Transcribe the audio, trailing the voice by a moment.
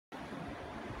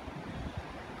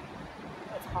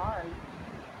hard.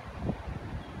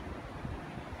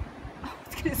 Oh,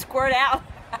 it's gonna squirt out.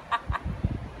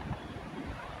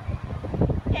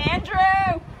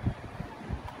 Andrew!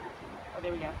 Oh,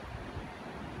 there we go.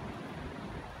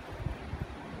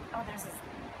 Oh, there's this.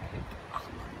 Oh.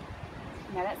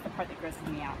 Now that's the part that grosses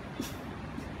me out.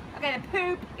 Okay, the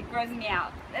poop, it grosses me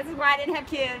out. This is why I didn't have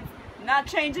kids. Not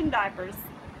changing diapers.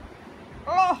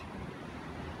 Oh!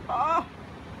 Oh!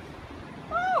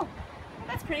 Oh! Well,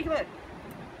 that's pretty good.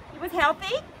 He was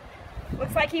healthy.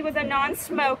 Looks like he was a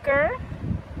non-smoker.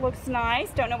 Looks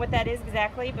nice. Don't know what that is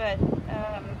exactly, but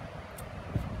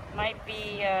might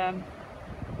be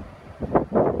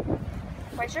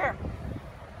quite sure.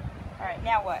 Alright,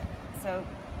 now what? So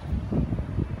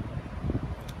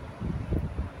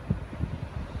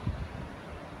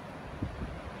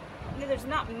there's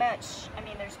not much. I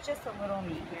mean, there's just a little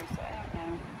meat here, so I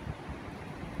don't know.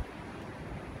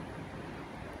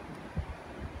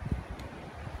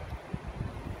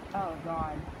 Oh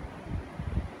God.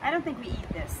 I don't think we eat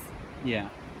this. Yeah.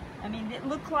 I mean, it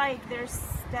looked like there's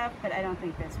stuff, but I don't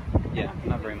think this. Yeah,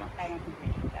 not very much. I don't think we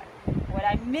eat that. What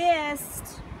I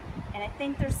missed, and I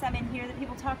think there's some in here that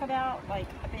people talk about, like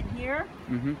up in here.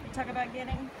 Mm-hmm. They talk about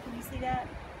getting. Can you see that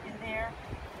in there?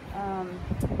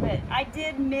 But I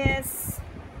did miss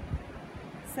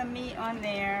some meat on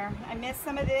there. I missed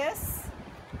some of this,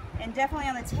 and definitely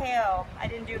on the tail, I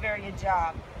didn't do a very good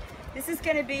job. This is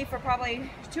going to be for probably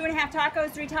 2.5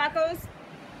 tacos, 3 tacos.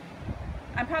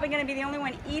 I'm probably going to be the only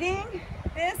one eating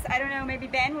this. I don't know, maybe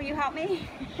Ben, will you help me?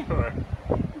 Sure.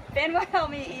 Ben will help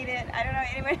me eat it. I don't know,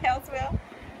 anyone else will.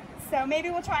 So maybe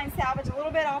we'll try and salvage a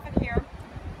little bit off of here.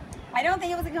 I don't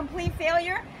think it was a complete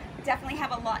failure. Definitely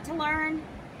have a lot to learn.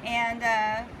 And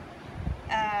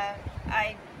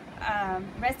I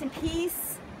rest in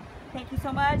peace. Thank you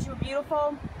so much. You were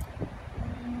beautiful.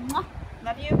 Mwah.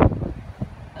 Love you.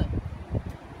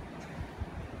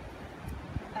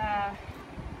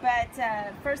 But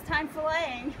first time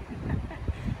filleting,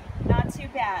 not too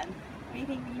bad. What do you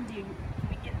think we can do? Can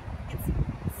we get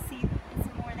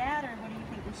some more of that, or what do you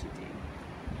think we should do?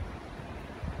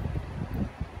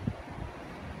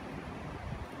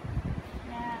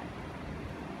 Yeah.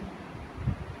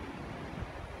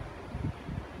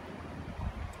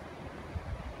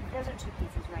 Those are 2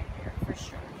 pieces right there, for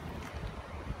sure.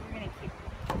 We're gonna keep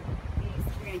these.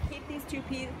 We're gonna keep these 2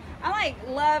 pieces. I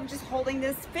love just holding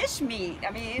this fish meat.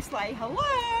 I mean, it's like, hello,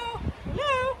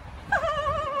 hello.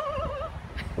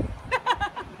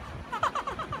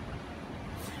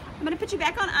 I'm gonna put you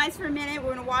back on ice for a minute.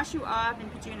 We're gonna wash you off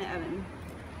and put you in the oven.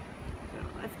 So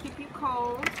let's keep you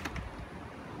cold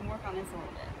and work on this a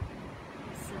little bit.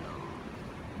 So.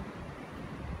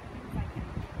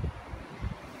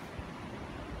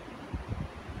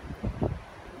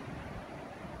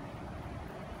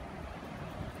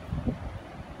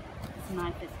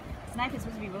 This knife is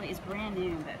supposed to be it's brand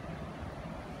new, but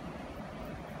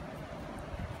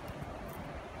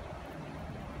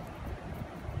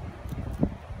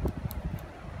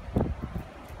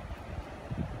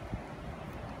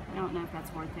I don't know if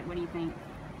that's worth it. What do you think?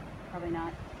 Probably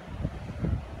not.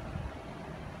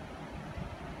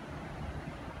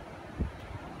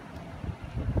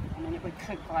 I mean, it would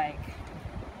cook like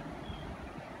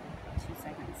 2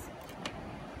 seconds.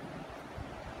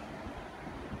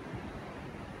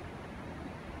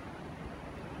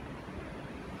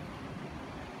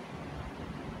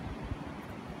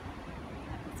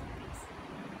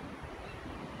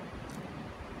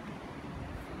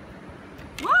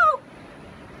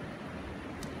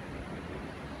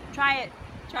 Try it,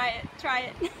 try it, try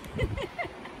it.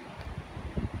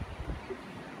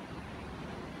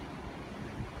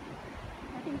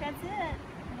 I think that's it.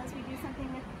 Unless we do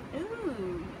something with,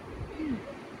 ooh.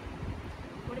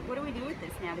 What do we do with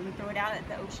this now? Do we throw it out at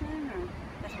the ocean, or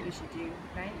that's what we should do,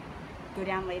 right? Go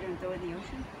down later and throw it in the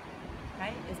ocean,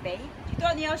 right? As bait? Do you throw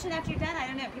it in the ocean after you're done? I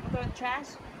don't know. People throw it in the trash.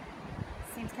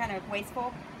 Seems kind of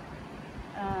wasteful.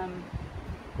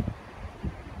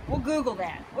 We'll Google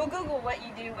that. We'll Google what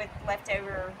you do with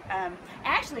leftover.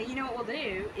 Actually, you know what we'll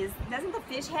do is, doesn't the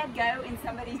fish head go in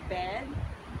somebody's bed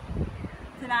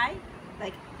tonight?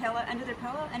 Like pillow, under their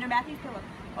pillow? Under Matthew's pillow.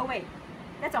 Oh wait,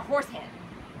 that's a horse head.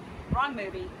 Wrong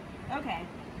movie. Okay.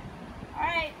 All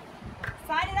right.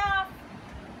 Sign it off.